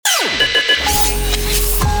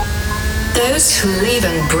Those who live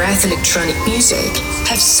and breathe electronic music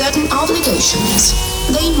have certain obligations.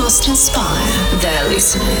 They must inspire their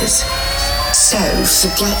listeners. So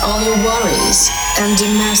forget all your worries and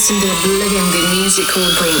immerse in the oblivion the music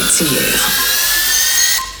will bring to you.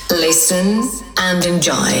 Listen and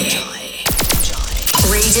enjoy.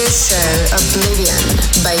 Radio show Oblivion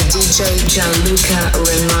by DJ Gianluca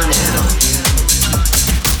Romano.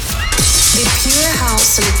 The pure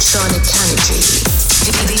house electronic energy,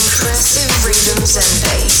 the impressive rhythms and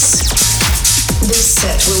bass. This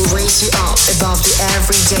set will raise you up above the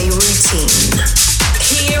everyday routine.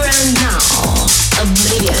 Here and now,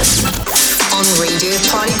 Oblivion on Radio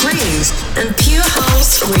Party Groove and Pure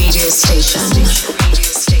House Radio Station.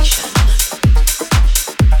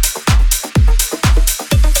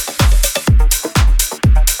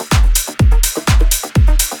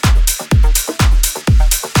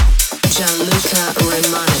 Gianluca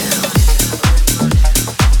Romano.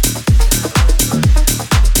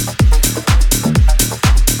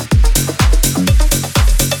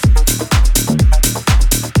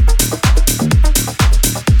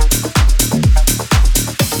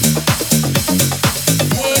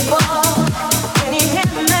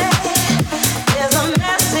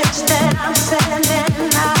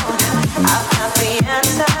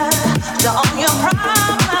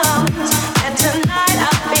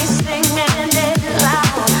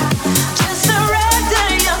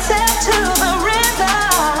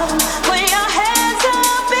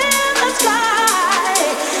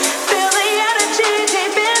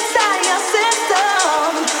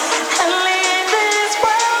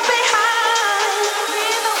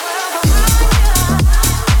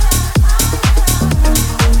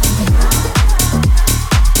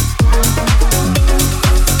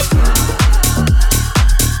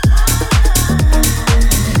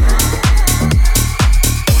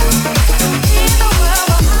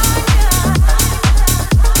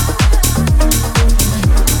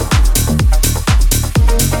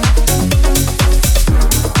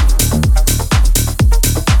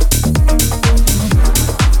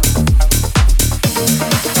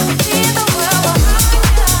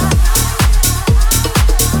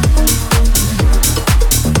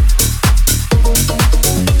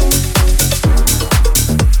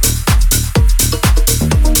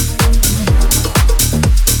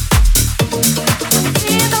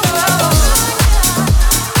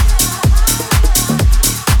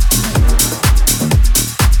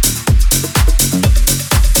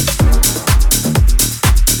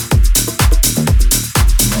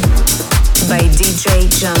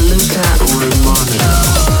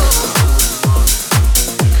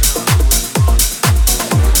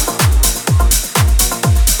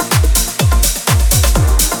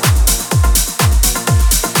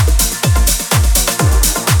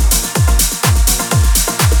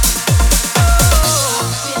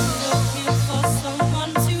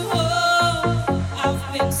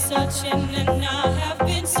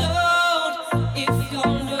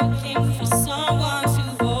 Someone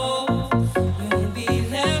to hold, you'll be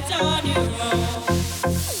left on your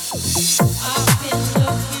own.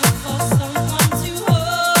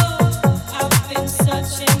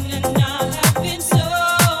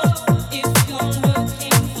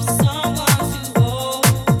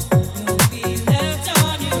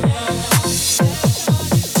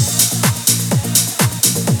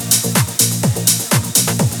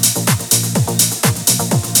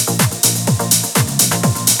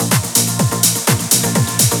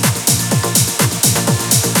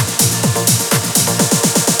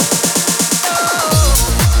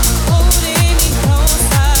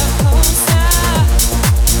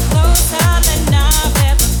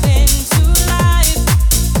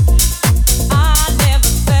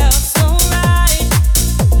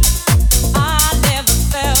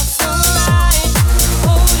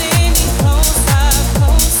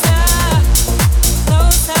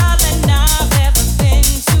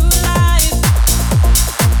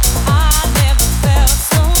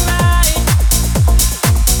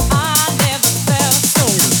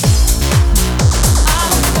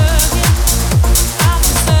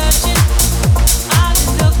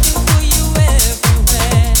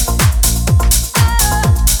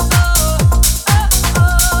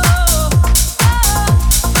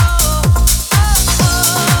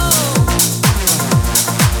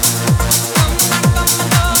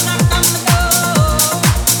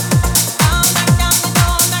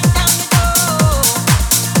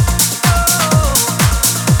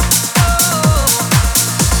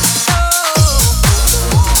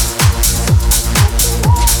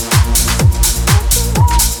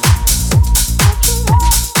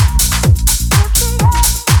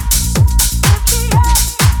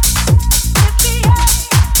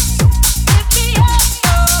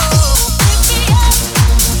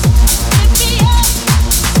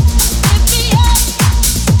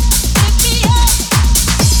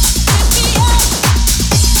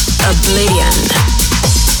 Oblivion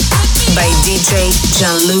by DJ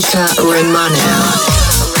Gianluca Romano.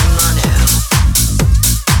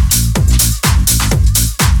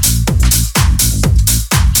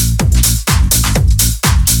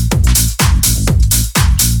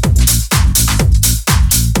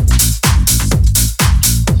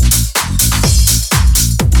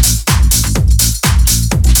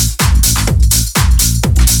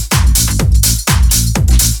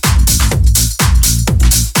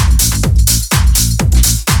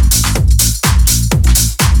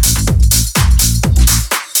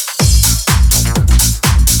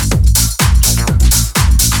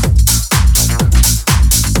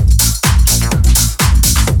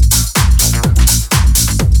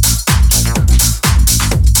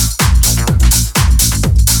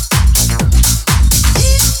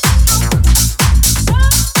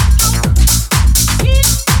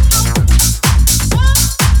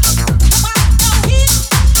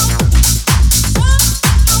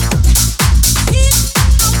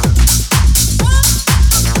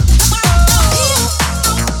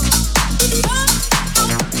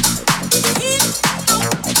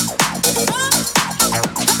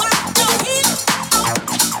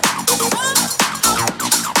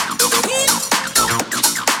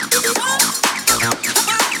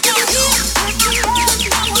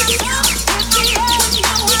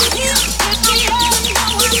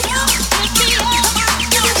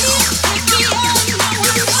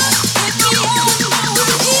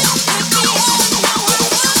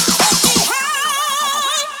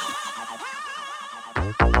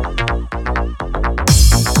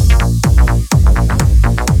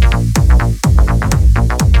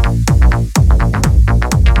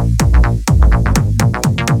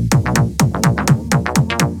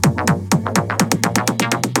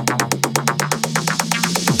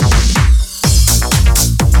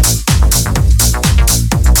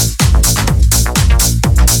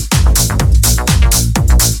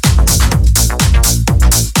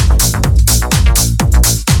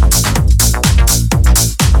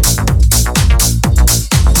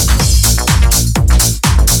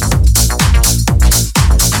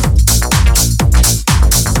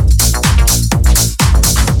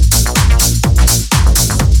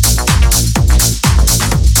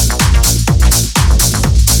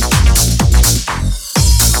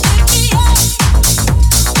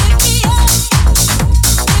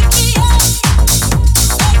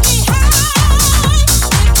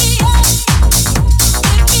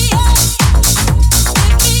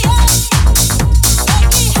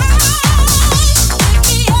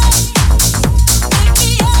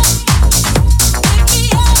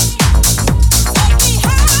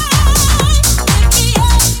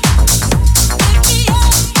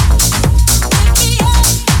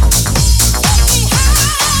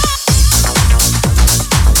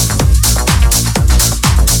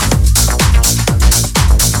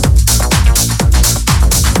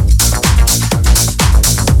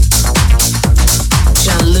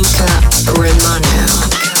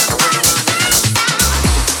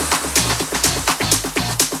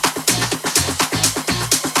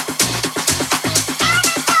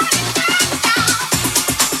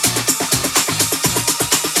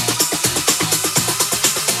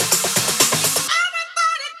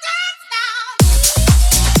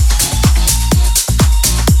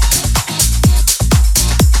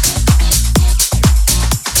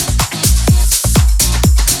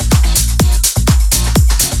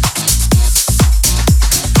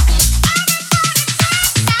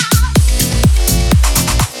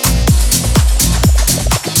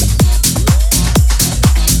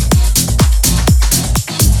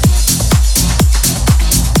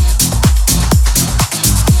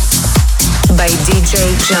 By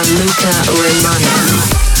DJ Gianluca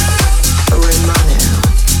Romano.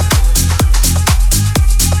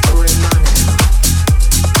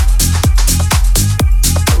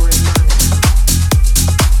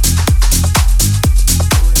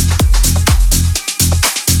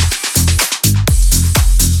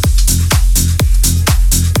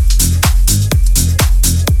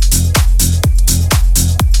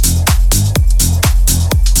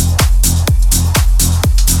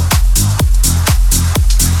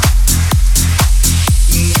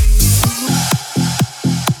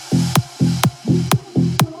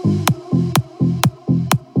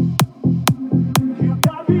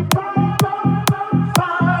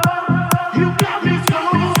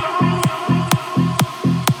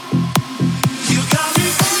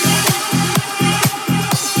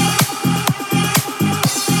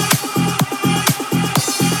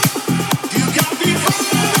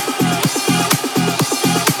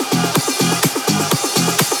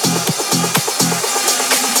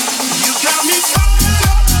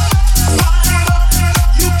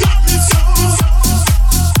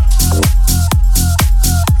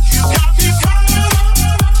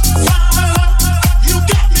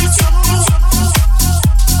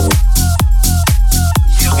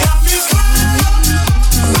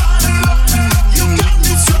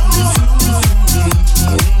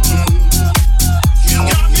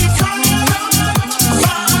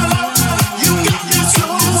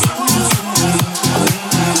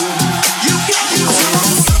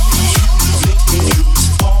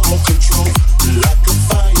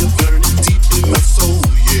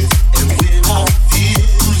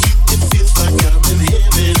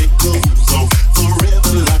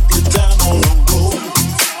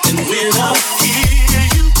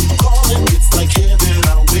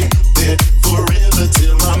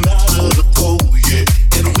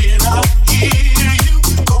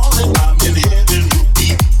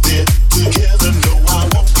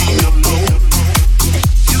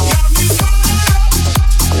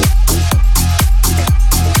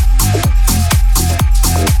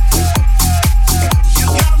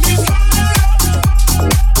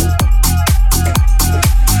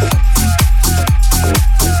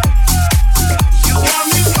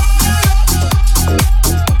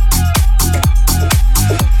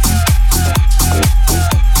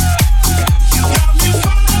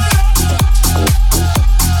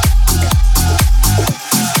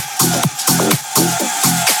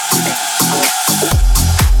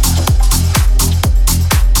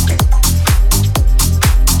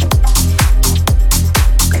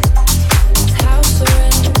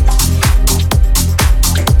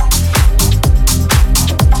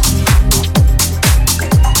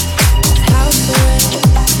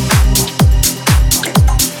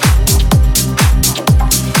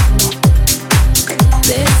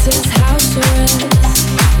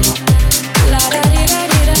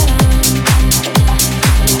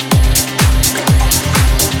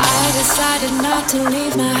 to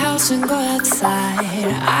leave my house and go outside.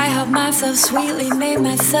 I helped myself sweetly, made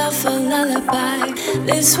myself a lullaby.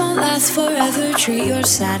 This won't last forever, treat your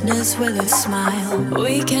sadness with a smile.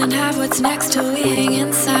 We can have what's next till we hang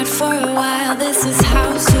inside for a while. This is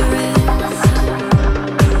house arrest.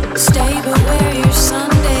 Stay but wear your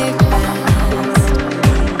Sunday best.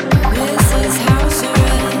 This is house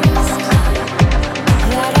arrest.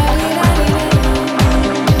 La-da-dee-da-dee-da.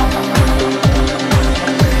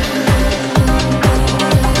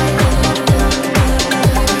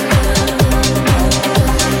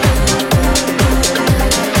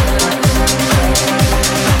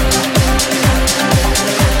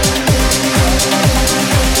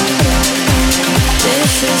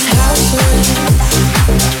 This is house arrest.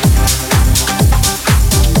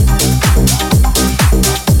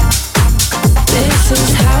 This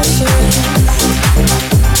is house arrest.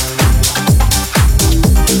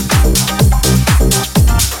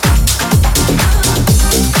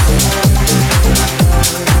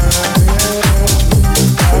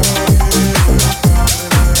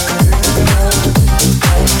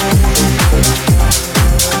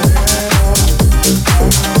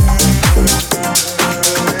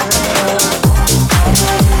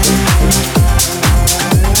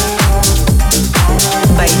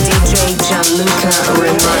 By DJ Gianluca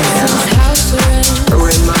Romano. This is house arrest.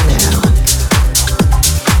 Romano.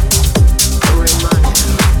 Romano.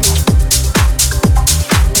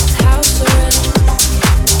 House arrest.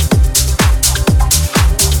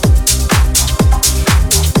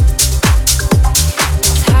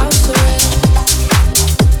 House arrest.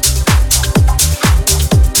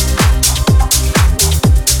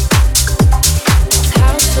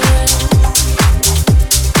 House arrest.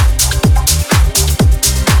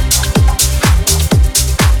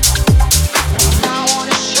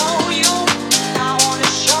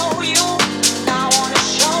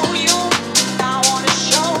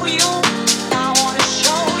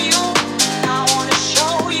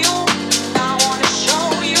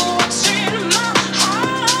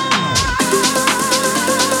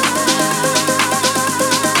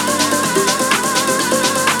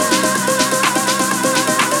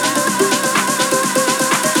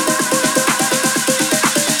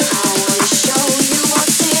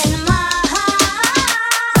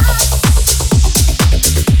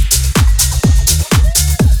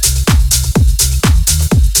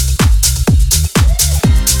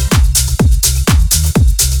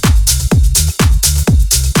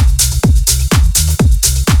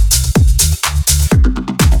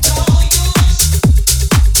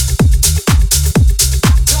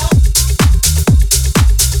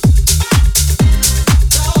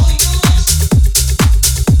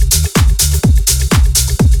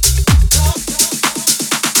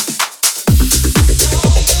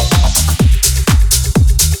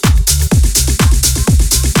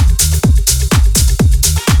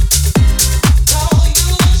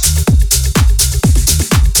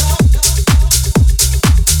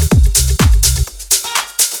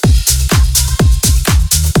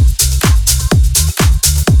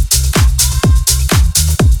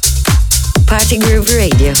 Party Groove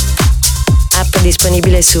Radio, app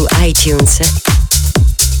disponibile su iTunes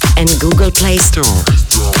e Google Play Store.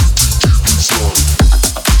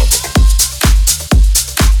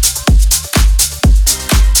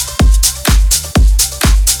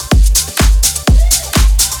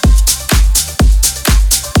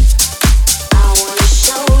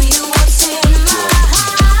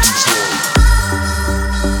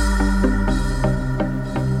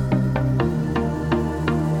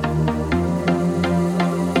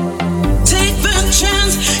 Take the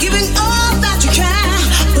chance, giving all that you can,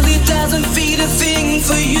 but it doesn't feed a thing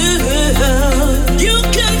for you.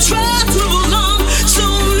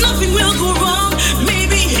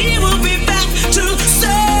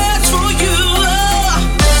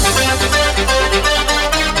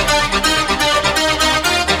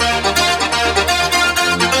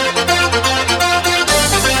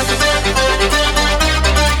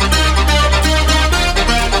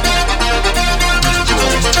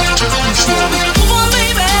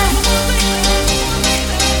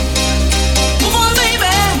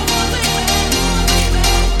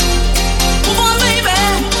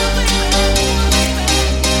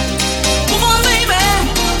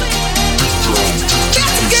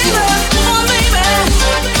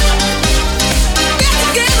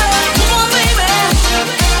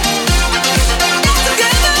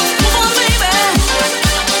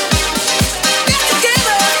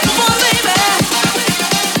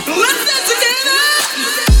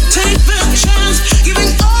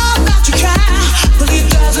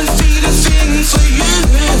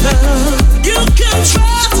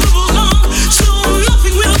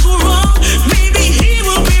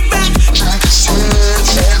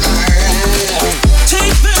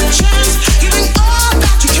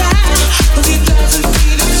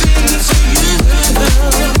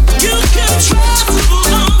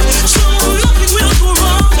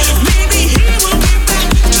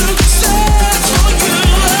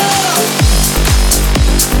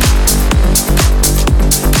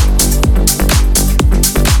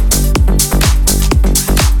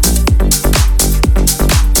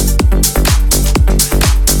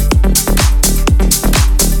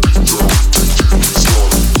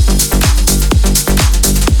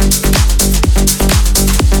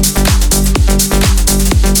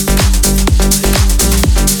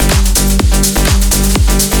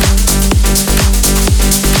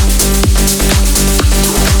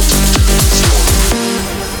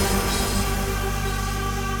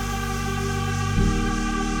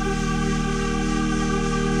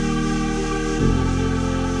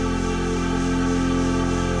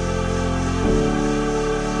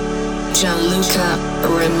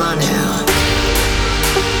 Romano.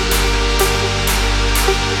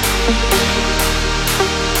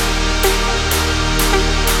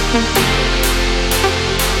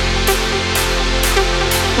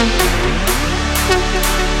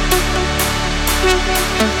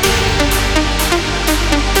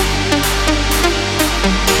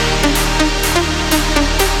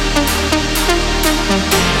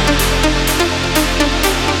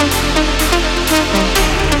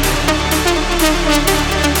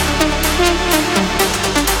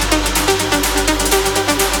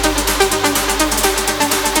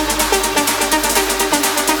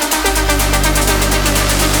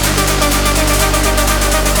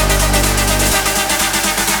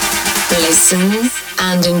 Listen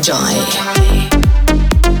and enjoy.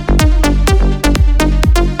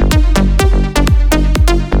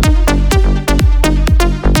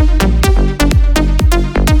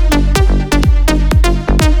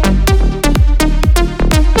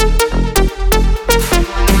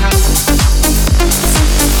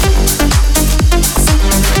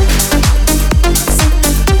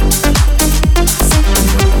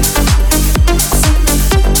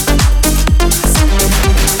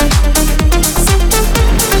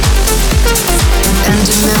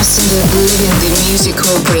 Oblivion the music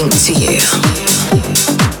will bring to you.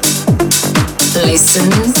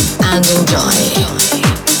 Listen and enjoy.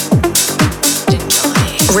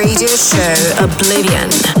 Radio show Oblivion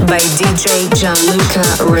by DJ Gianluca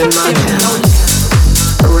Romano.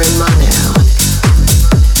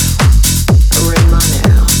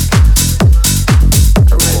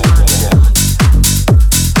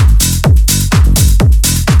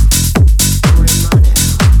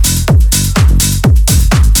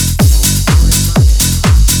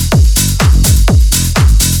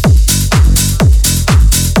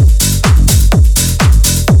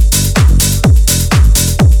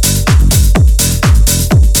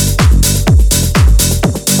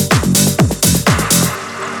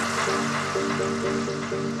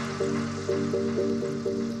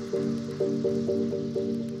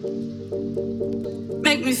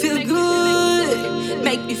 Make me feel good,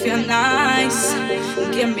 make me feel nice.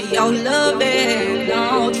 Give me your loving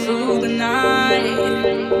all through the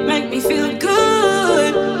night. Make me feel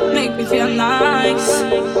good, make me feel nice.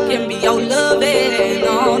 Give me your loving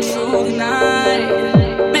all through the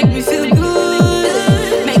night. Make me feel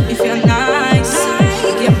good, make me feel nice.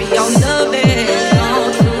 Give me your loving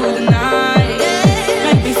all through the night.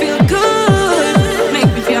 Make me feel good,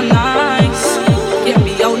 make me feel nice. Give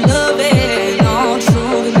me your loving.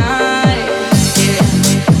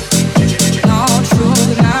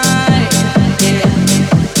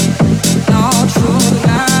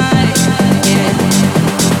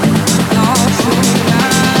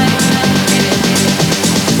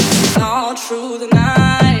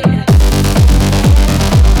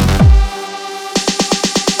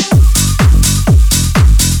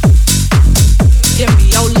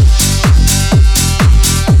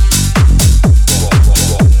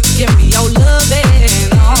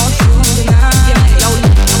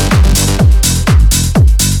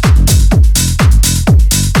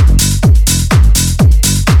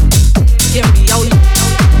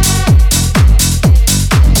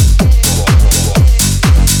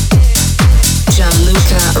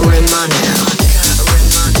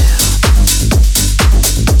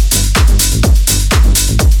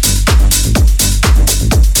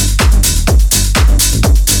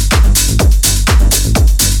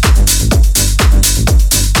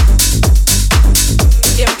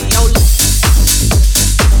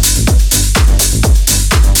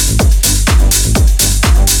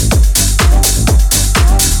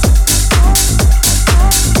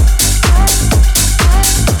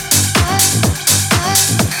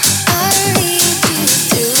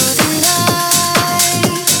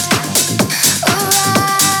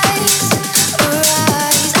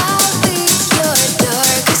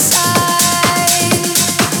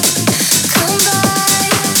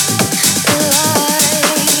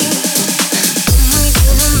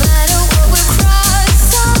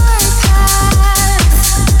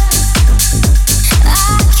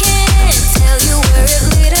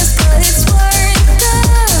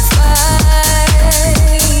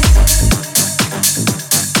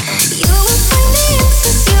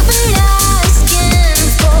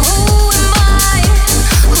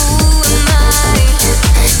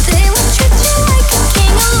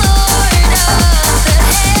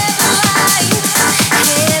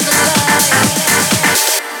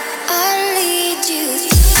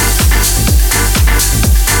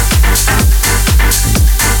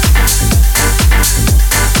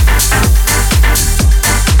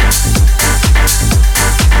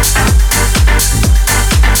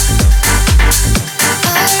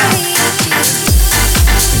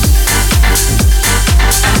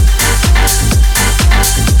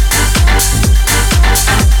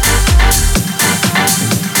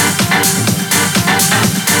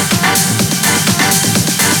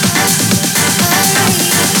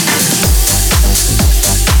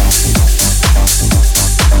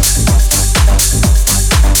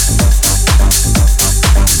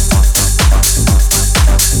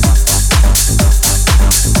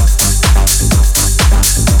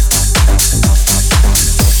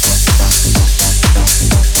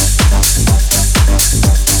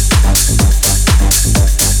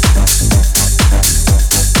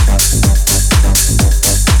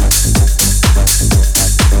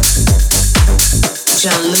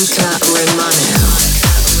 Gianluca Romano.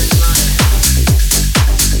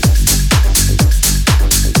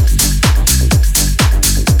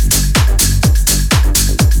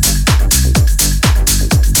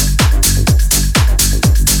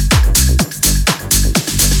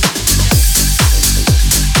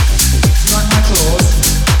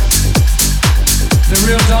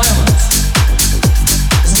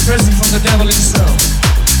 The devil himself.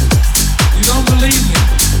 You don't believe me.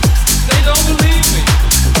 They don't believe me.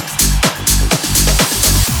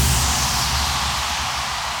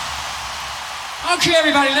 Okay,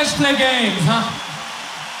 everybody, let's play games, huh?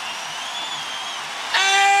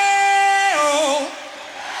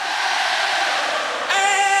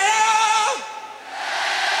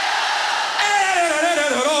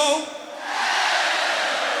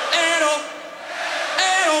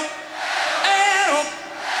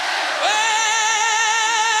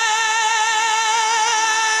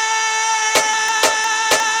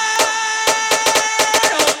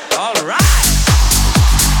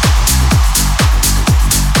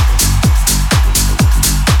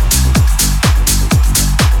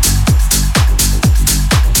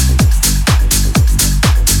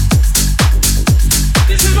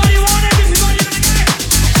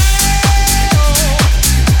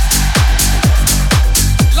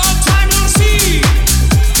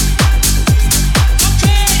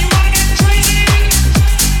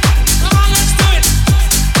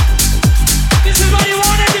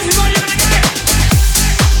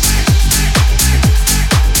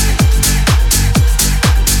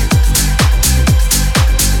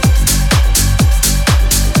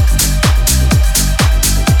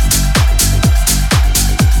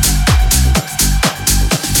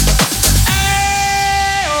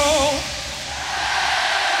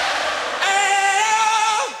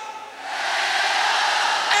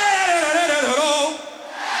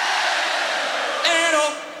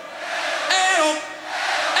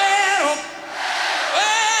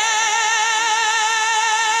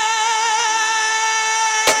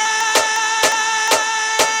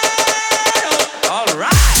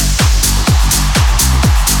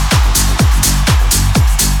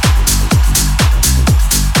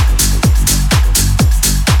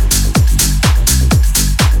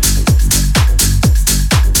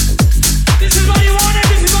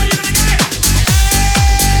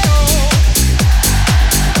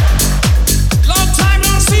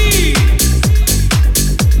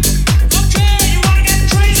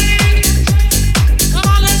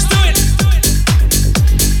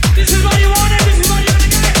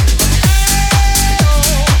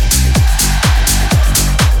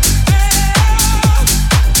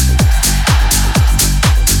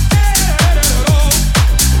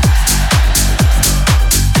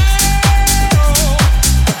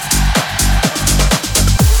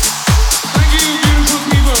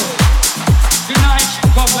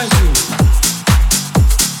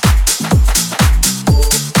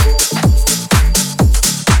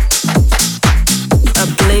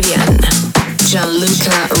 Oblivion,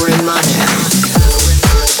 Gianluca Romano.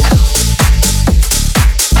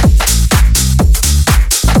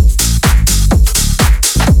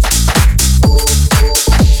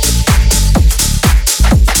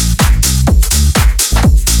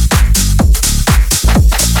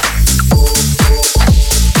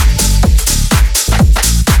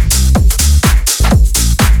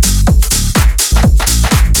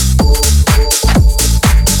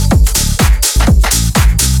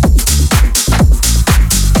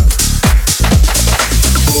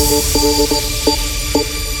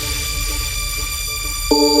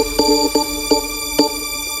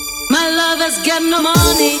 Got no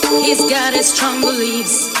money, he's got his strong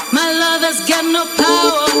beliefs. My lover's got no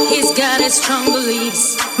power, he's got his strong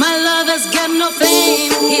beliefs. My lover's got no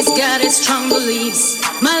fame, he's got his strong beliefs.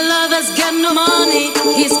 My lover's got no money,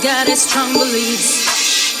 he's got his strong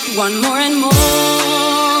beliefs. Want more and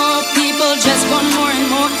more, people just want more and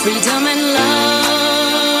more freedom and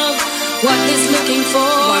love. What is looking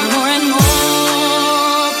for? Want more and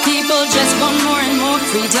more, people just want more and more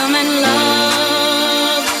freedom and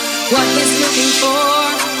love. What is looking for?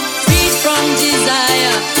 Freed from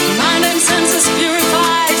desire, mind and senses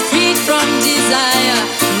purified. Freed from desire,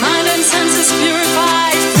 mind and senses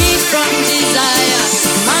purified. Freed from desire,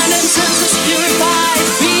 mind and senses purified.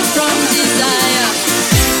 Freed from desire.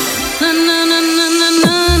 Na na na na na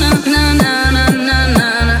na na na na na na na na na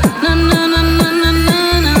na na na na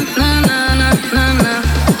na.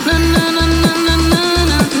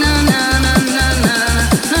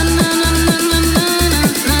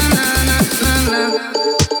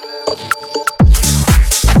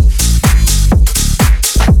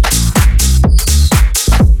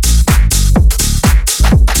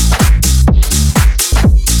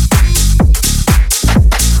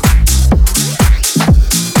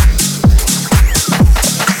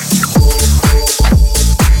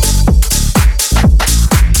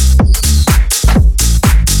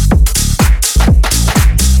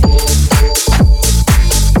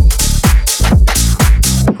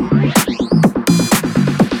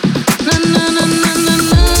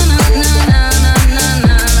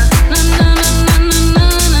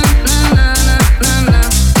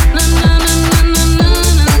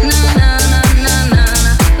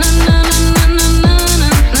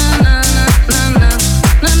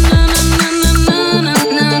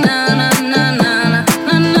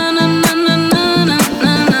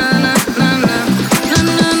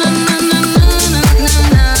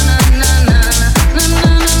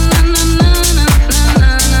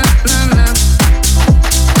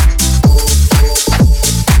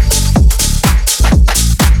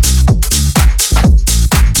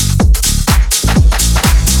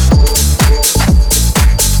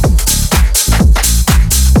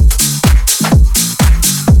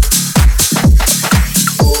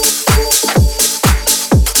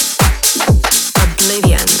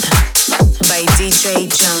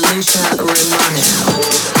 Gianluca Romano.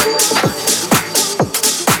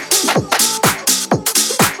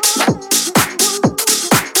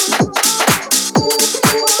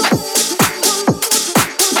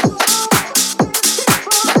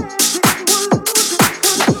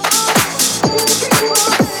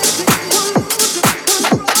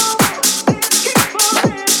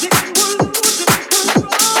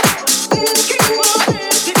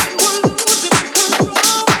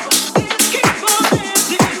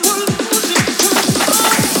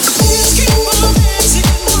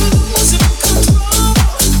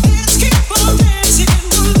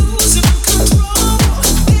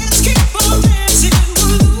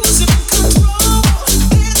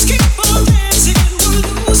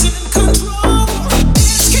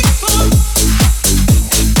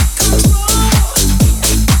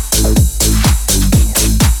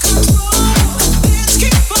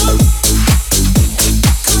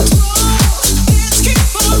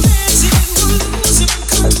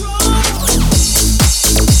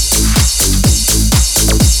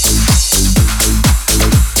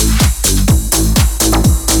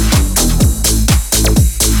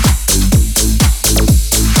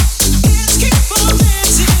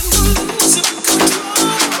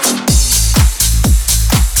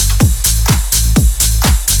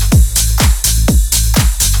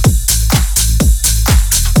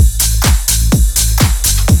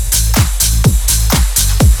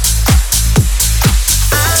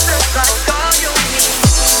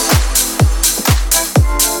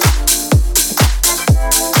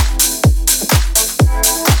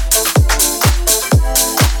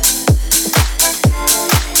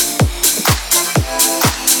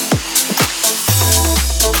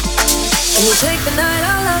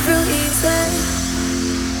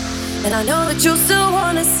 And I know that you still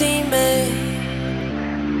wanna see me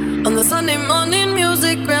on the Sunday morning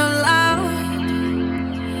music real loud.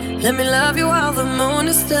 Let me love you while the moon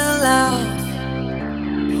is still out.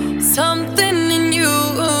 Something in you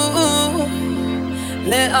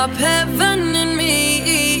lit up heaven in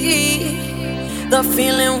me. The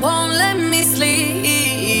feeling won't let me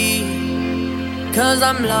sleep, 'cause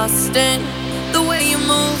I'm lost in the way you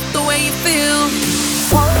move, the way you feel.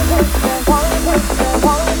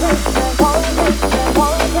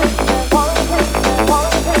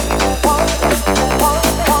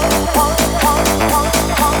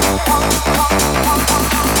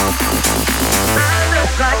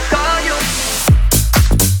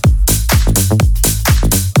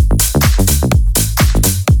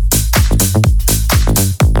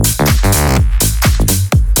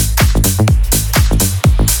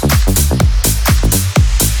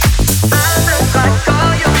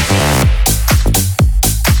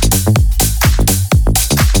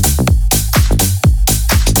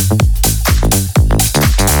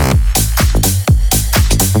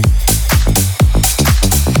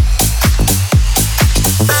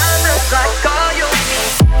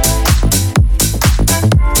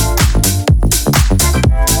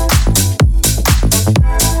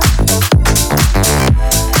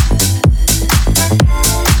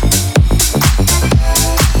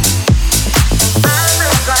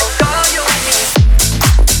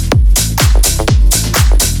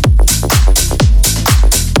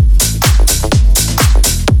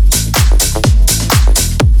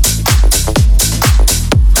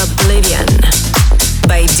 Oblivion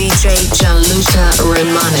by DJ Gianluca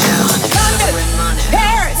Romano. London,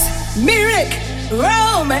 Paris, Munich,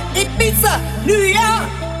 Rome, Ibiza, New York,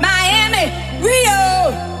 Miami,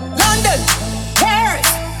 Rio. London, Paris,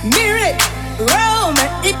 Munich, Rome,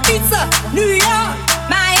 Ibiza, New York,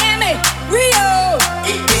 Miami, Rio.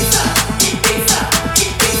 Ibiza, Ibiza,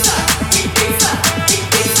 Ibiza, Ibiza,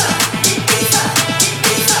 Ibiza, Ibiza,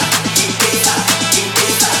 Ibiza, Ibiza,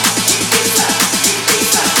 Ibiza, Ibiza,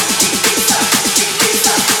 Ibiza, Ibiza,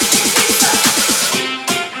 Ibiza,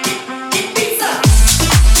 Ibiza.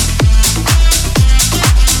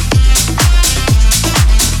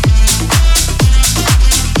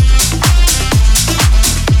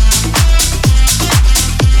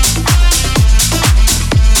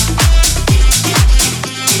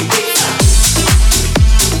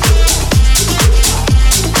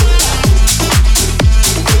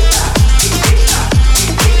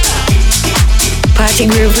 Party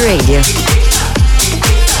Groove Radio.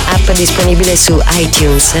 App disponibile su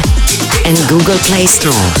iTunes e Google Play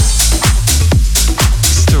Store.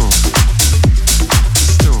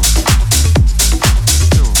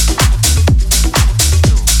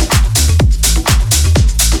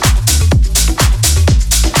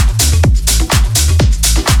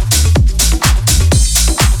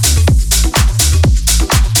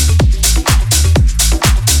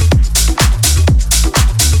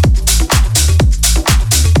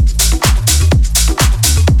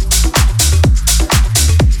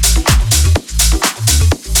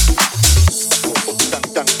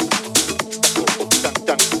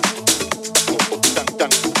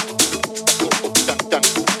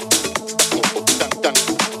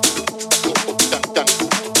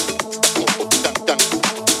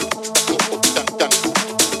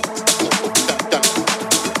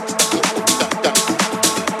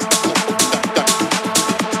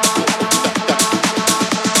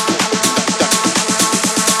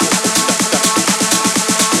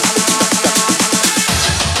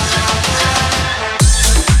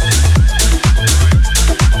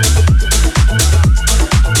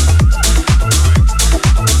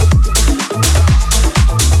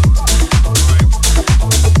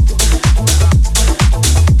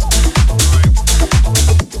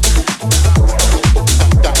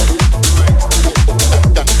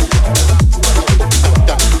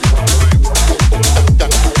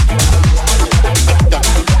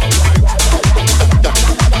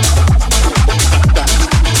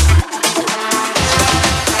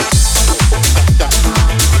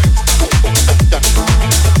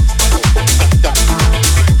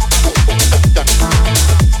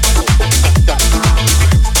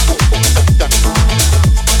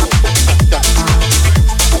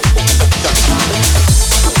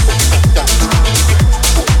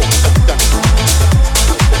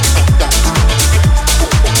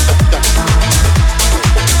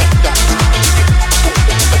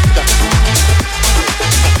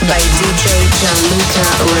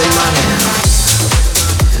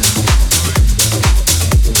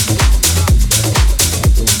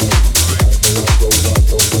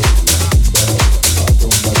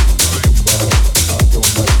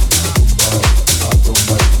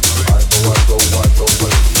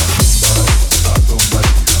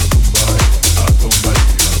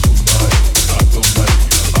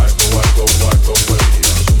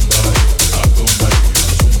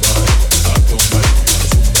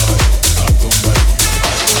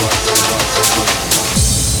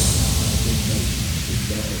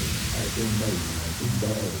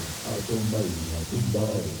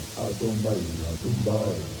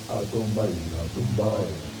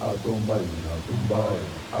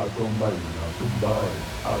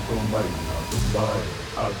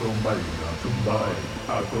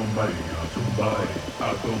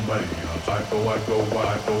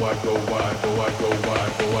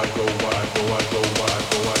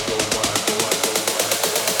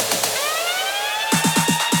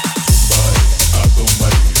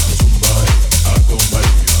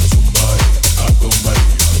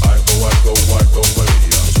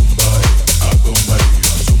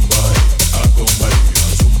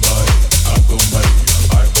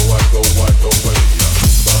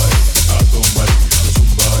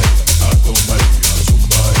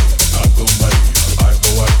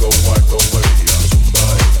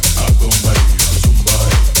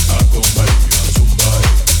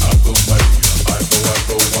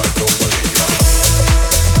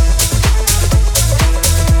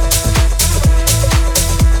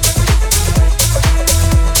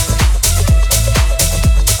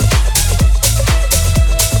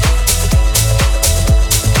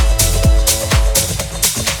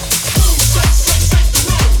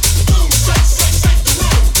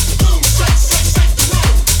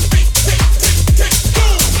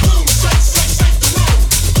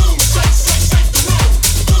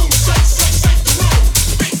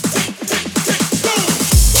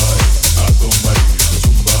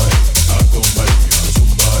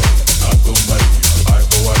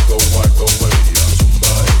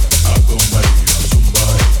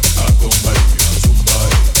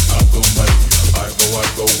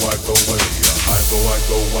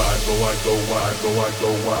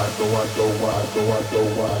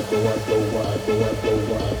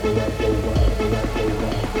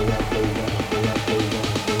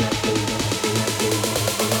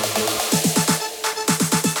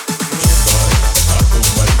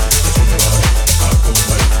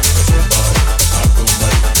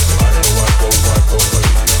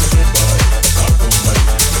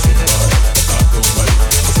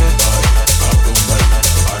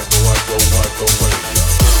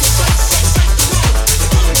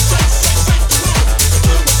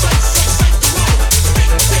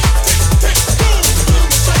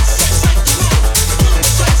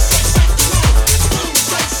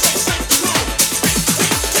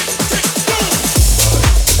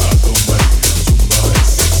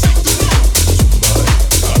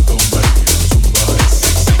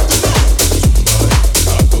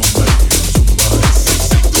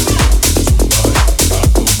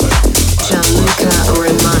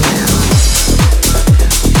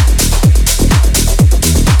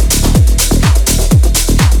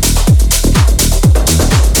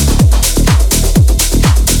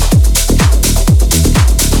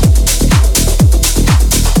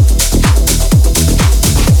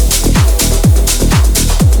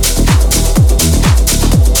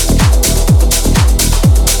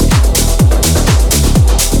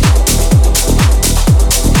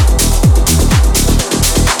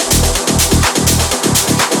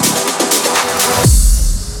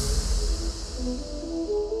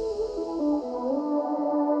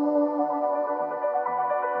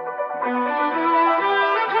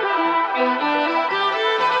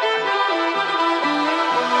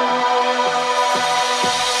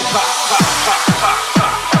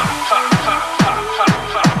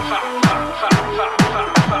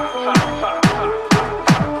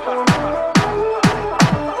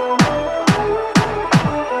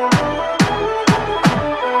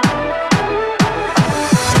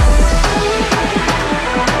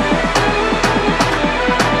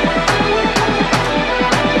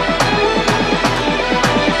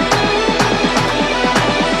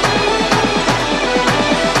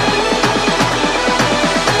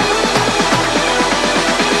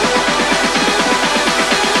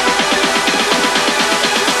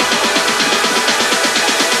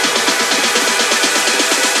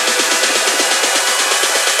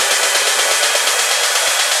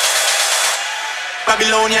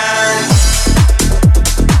 Babylonian.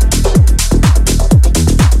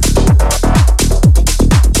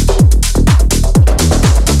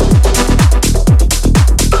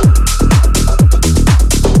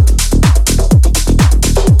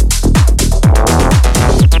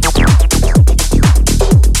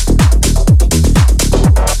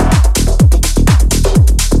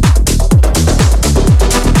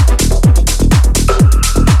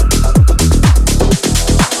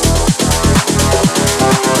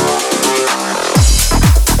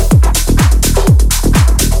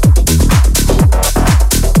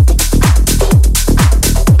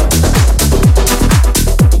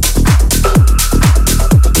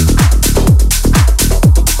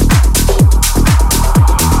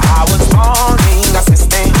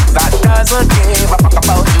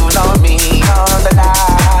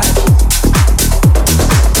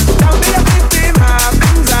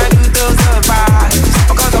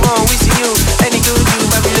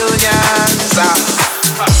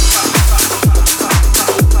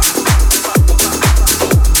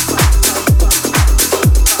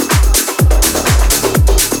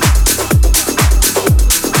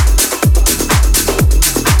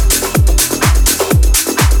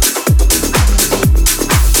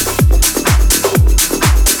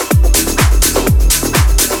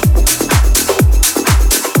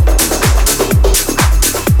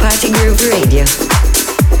 Party Groove Radio.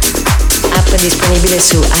 App disponibile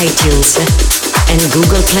su iTunes and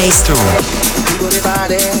Google Play Store.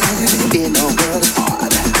 Everybody in a world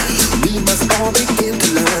hard. We must all begin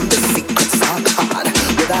to learn the secrets of the heart.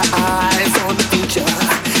 With our eyes on the future,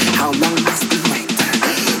 how long must we wait?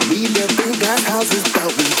 We live in glass houses,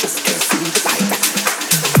 but we just can't see the light.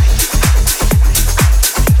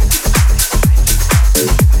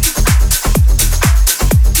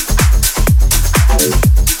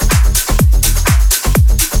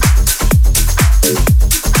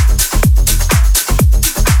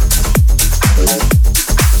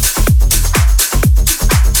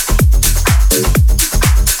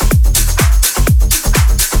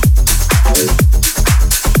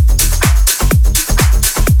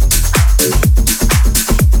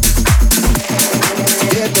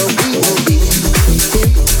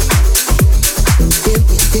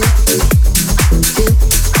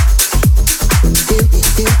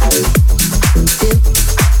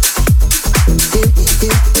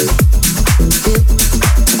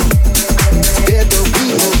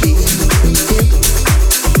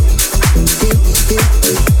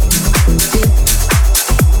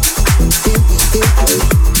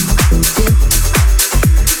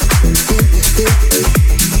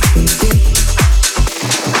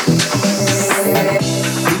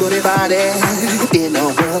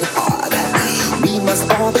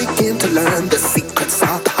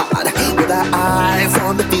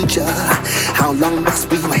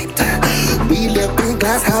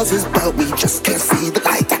 But we just can't see the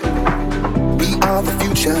light. We are the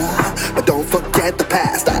future, but don't forget the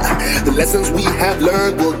past. The lessons we have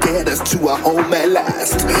learned will get us to our home at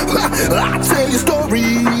last. I'll tell you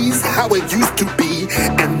stories, how it used to be,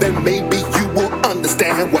 and then maybe you will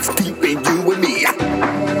understand what's deep in you and me.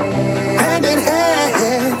 Hand in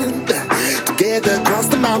hand, together across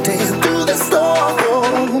the mountain, through the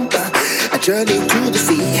storm, a journey to the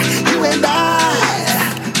sea, you and I.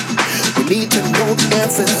 We need to know the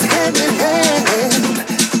answers hand in hand.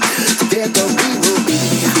 Together we will be.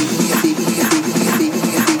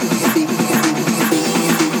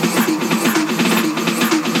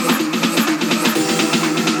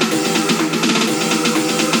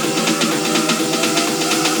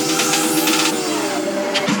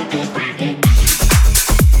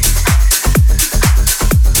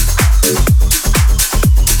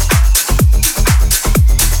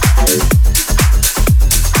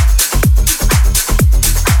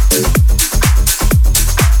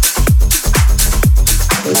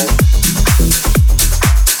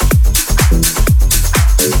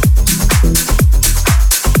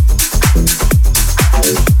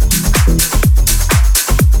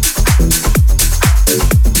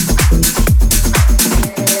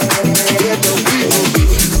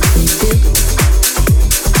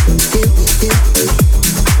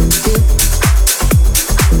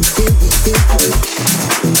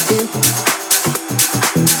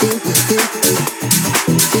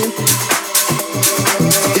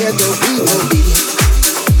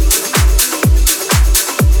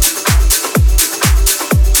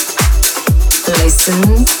 Listen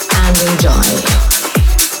and enjoy.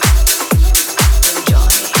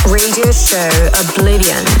 Radio show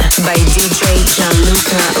Oblivion by DJ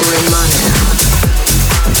Gianluca Romano.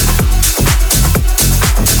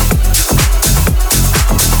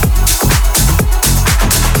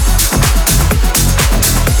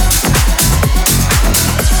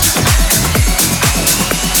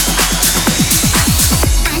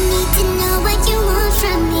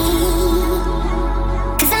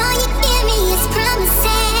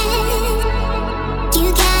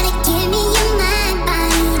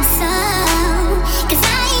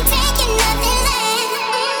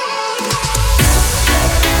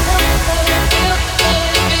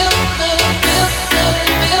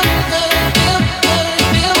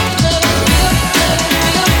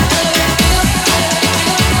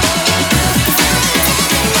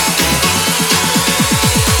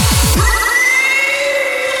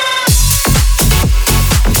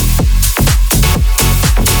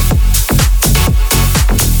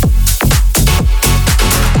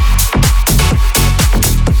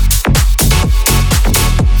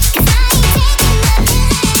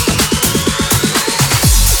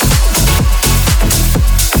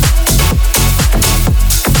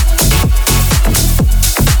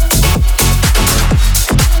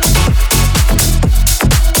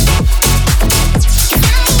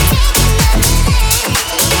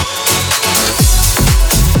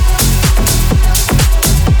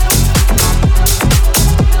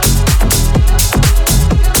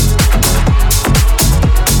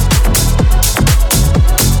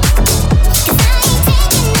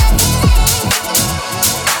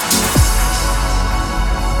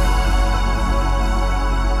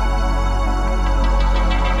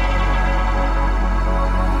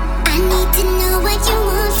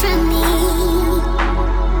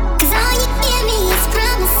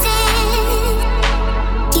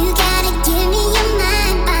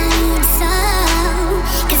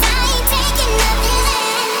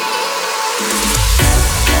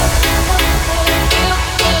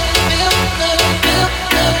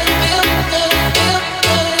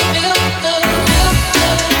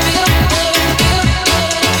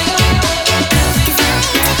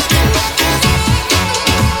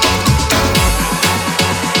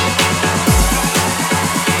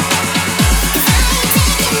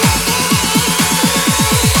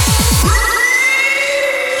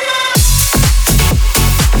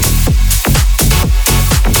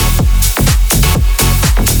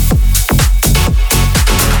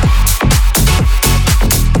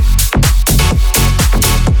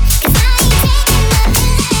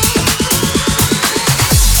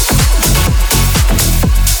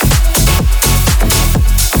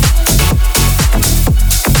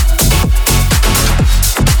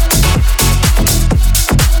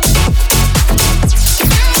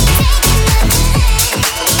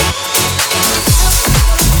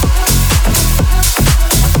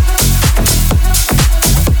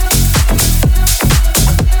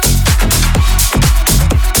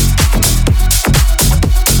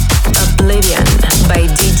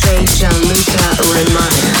 Gianluca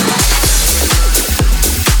Romano.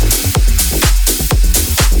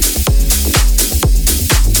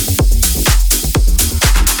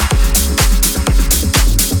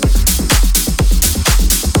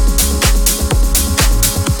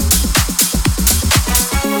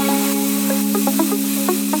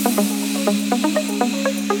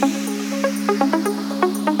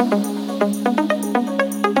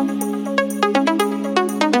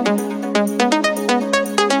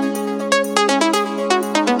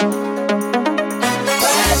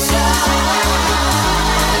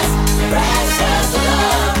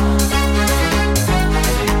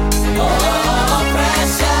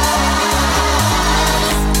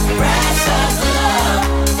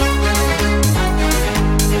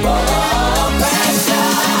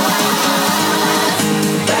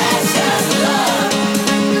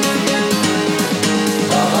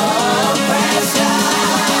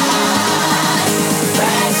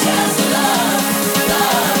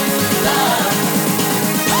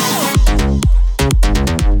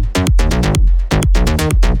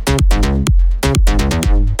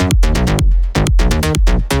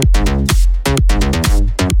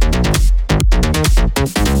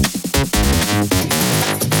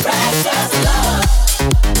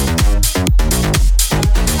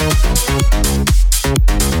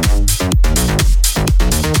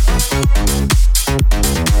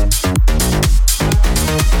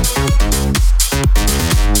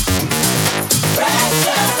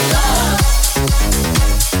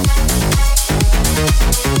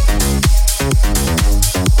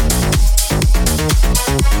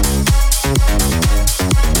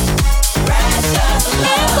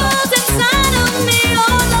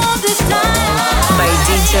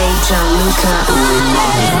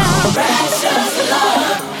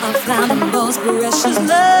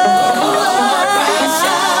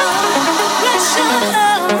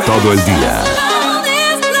 Todo el día,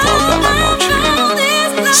 toda la noche,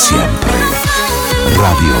 siempre.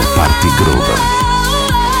 Radio Party Groove.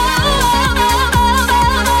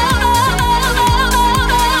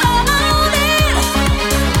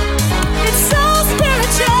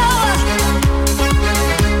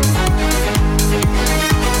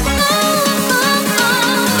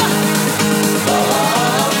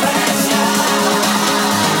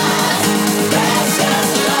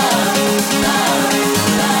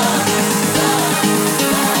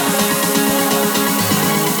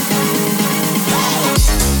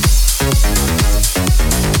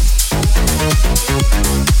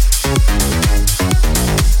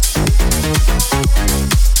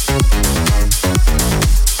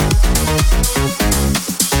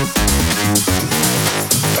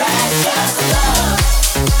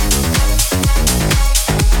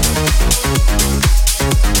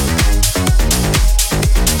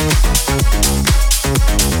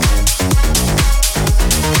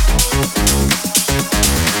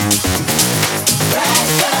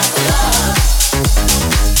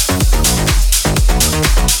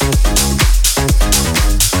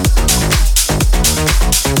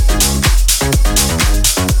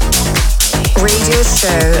 Show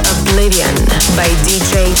Oblivion by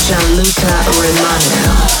DJ Gianluca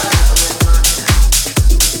Romano.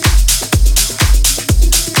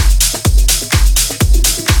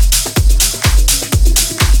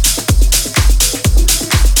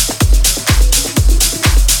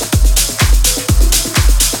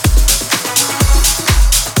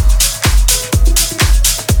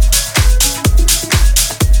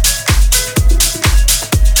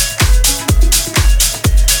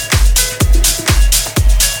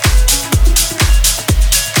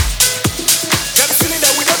 That feeling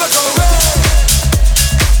that we never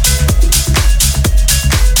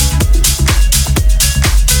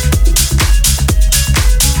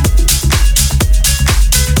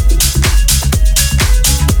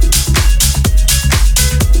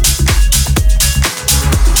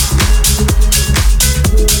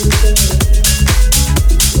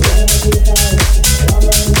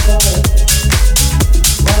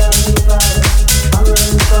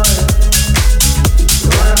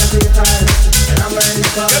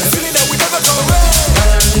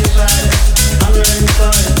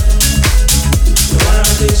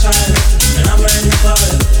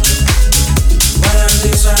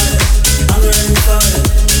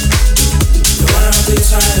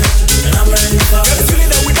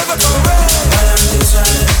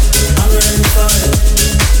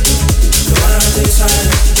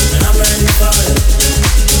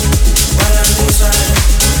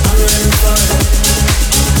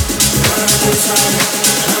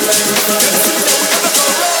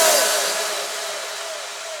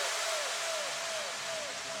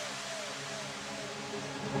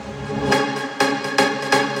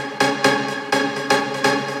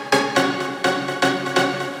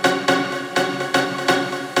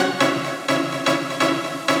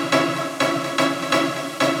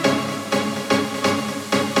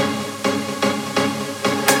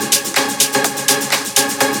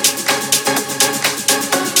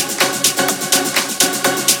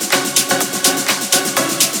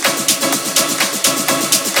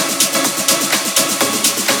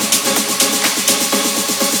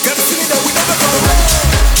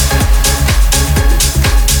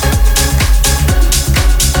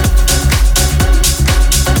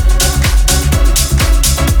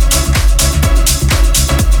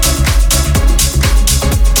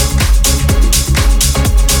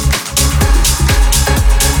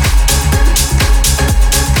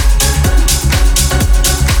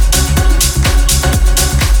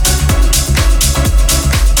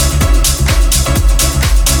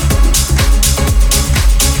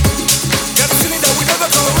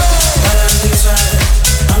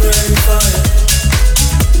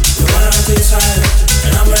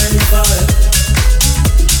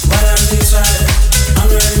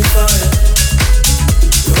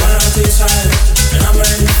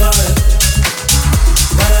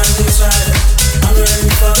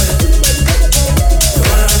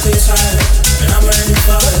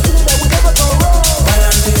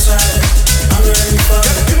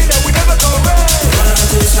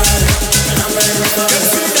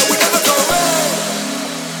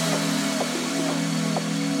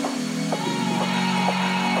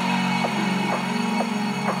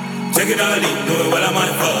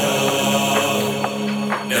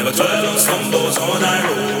dwell on stumbles on I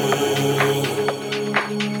roll.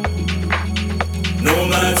 No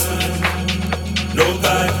lights, no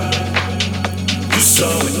back. You saw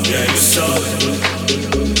it, yeah, you saw it.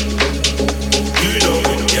 You know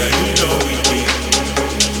it, yeah, you know it.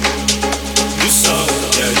 You saw it,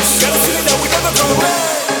 yeah, you saw it. Got a feeling that we never go away.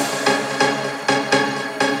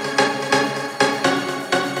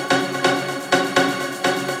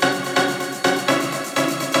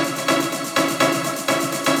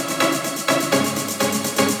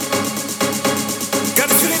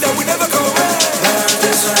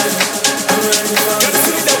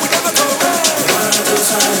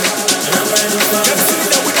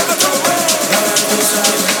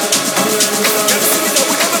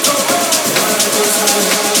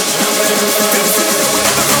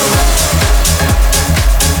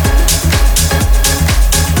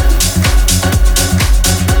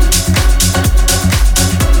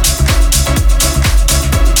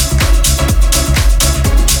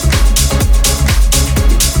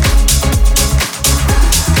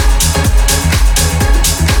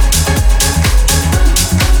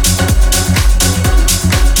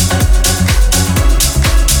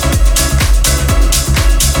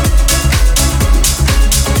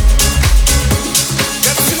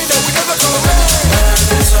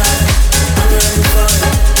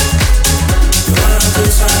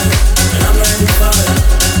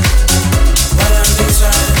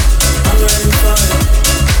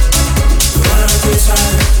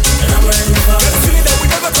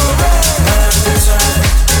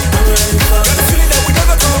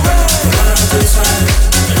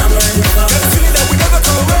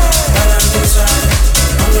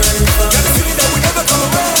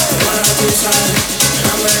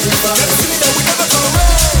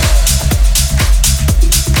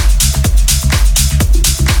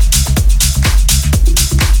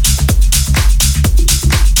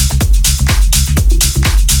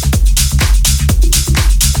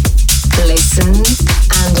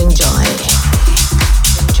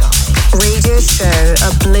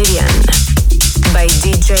 Oblivion by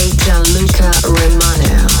DJ Gianluca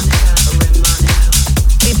Romano.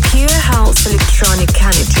 The pure house electronic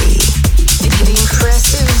energy, the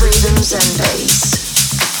impressive rhythms and bass.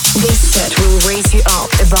 This set will raise you up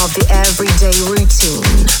above the everyday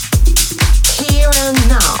routine. Here and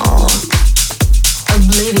now,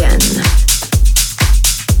 Oblivion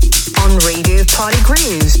on Radio Party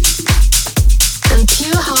Grooves and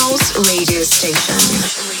Pure House Radio Station.